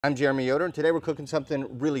I'm Jeremy Yoder, and today we're cooking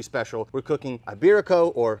something really special. We're cooking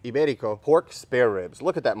Iberico or Iberico pork spare ribs.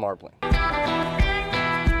 Look at that marbling.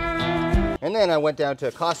 And then I went down to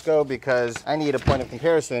Costco because I need a point of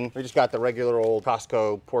comparison. We just got the regular old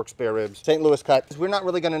Costco pork spare ribs, St. Louis cut. We're not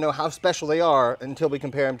really gonna know how special they are until we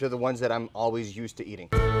compare them to the ones that I'm always used to eating.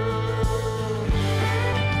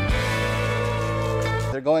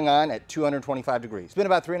 They're going on at 225 degrees. It's been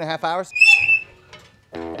about 3.5 hours.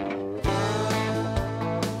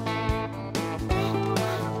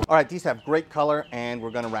 All right, these have great color and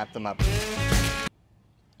we're gonna wrap them up.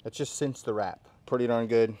 Let's just cinch the wrap. Pretty darn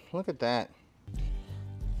good. Look at that.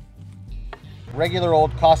 Regular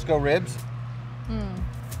old Costco ribs.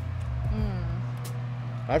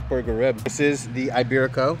 That's pretty good rib. This is the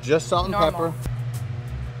Iberico, just salt and pepper.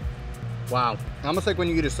 Wow, almost like when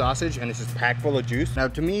you eat a sausage and it's just packed full of juice. Now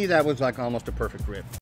to me, that was like almost a perfect rib.